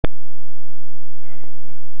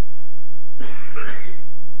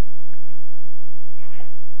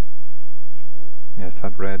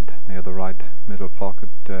that red near the right middle pocket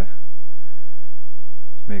is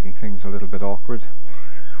making things a little bit awkward.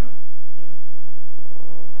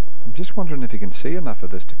 I'm just wondering if he can see enough of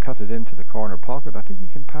this to cut it into the corner pocket. I think he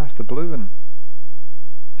can pass the blue and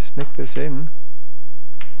snick this in.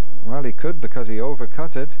 Well, he could, because he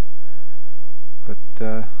overcut it, but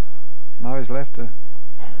now he's left a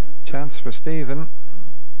chance for Stephen.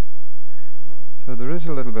 So there is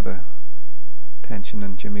a little bit of tension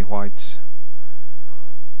in Jimmy White's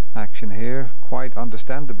action here, quite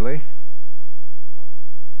understandably.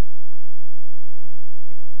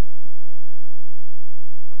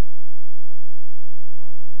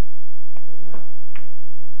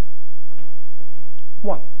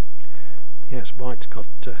 One. Yes, White's got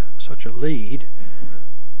such a lead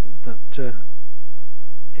that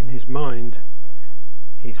in his mind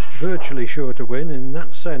he's virtually sure to win. In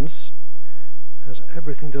that sense, has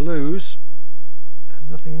everything to lose and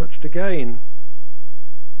nothing much to gain.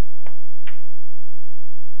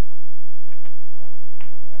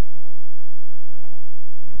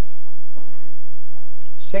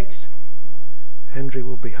 Six. Hendry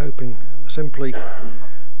will be hoping simply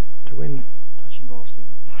to win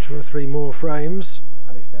 2 or 3 more frames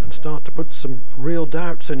and start to put some real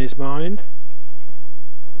doubts in his mind.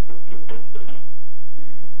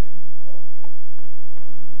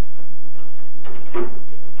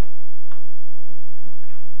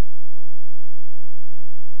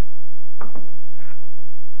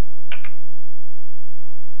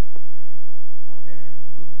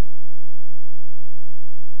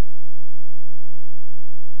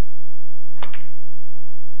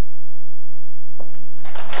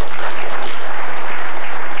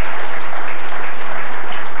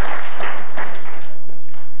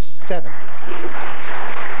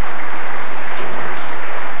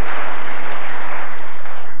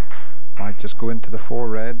 Might just go into the 4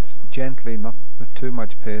 reds gently, not with too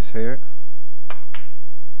much pace here.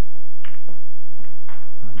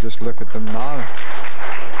 And just look at them now.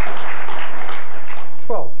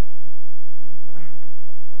 12.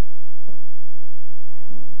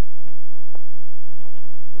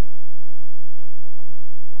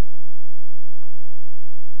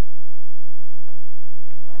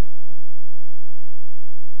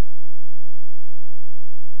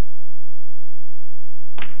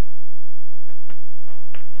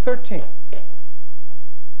 $13.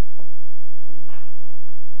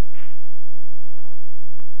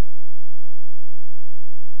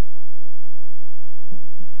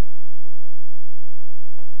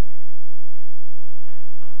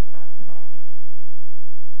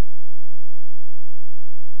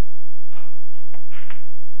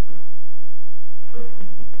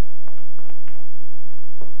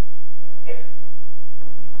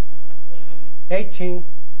 $18.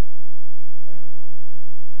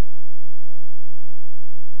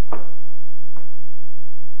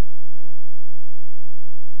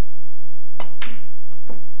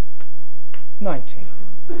 $19.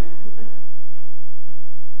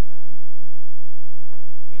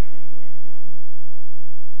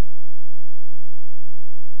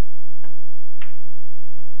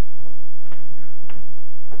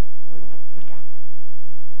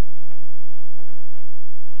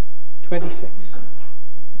 $26.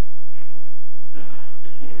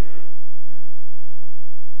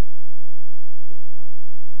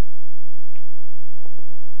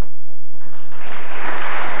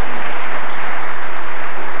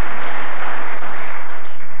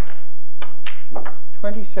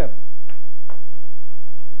 $27.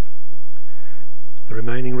 The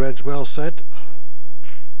remaining reds well set.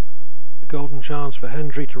 A golden chance for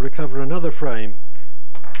Hendry to recover another frame.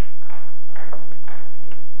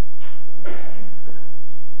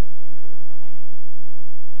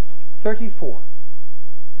 $34.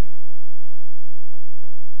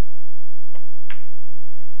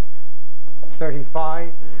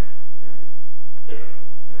 $35.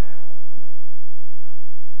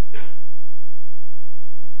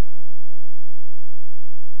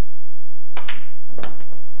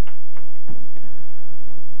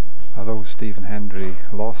 Although Stephen Hendry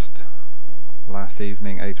lost last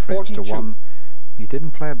evening 8 frames to 1, he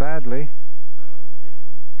didn't play badly.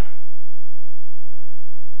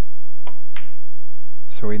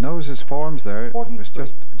 So he knows his forms there. It was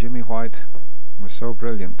just Jimmy White was so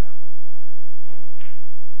brilliant.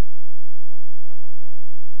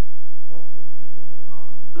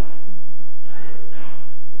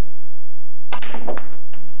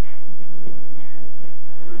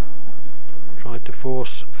 Tried to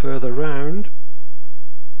force further round.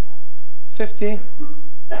 50.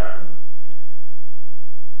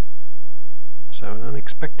 So an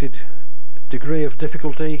unexpected degree of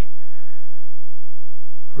difficulty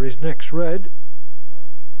for his next red.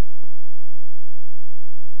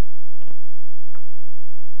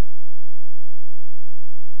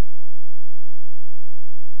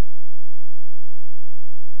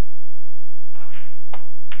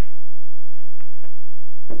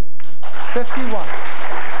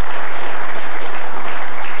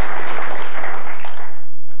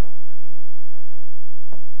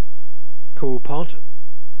 Cool pot,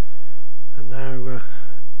 and now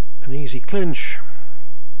an easy clinch.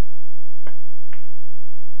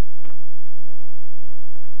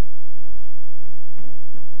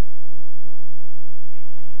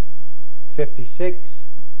 $56.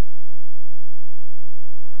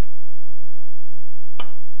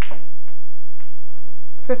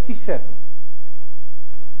 $57.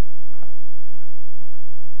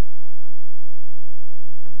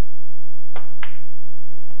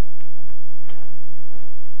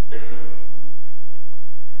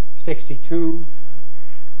 $62.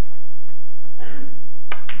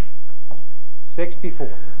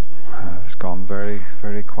 $64. It's gone very,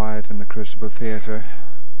 very quiet in the Crucible Theatre.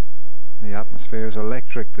 The atmosphere is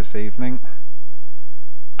electric this evening.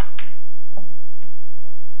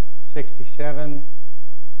 67.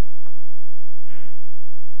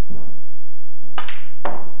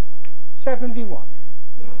 71.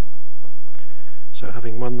 So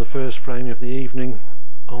having won the first frame of the evening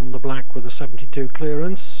on the black with a 72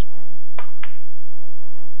 clearance,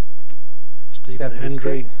 Stephen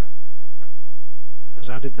Hendry has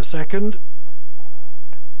added the second.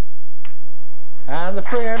 And the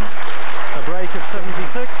free end. A break of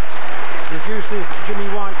 76 reduces Jimmy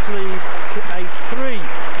White's lead to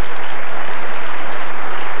 8-3.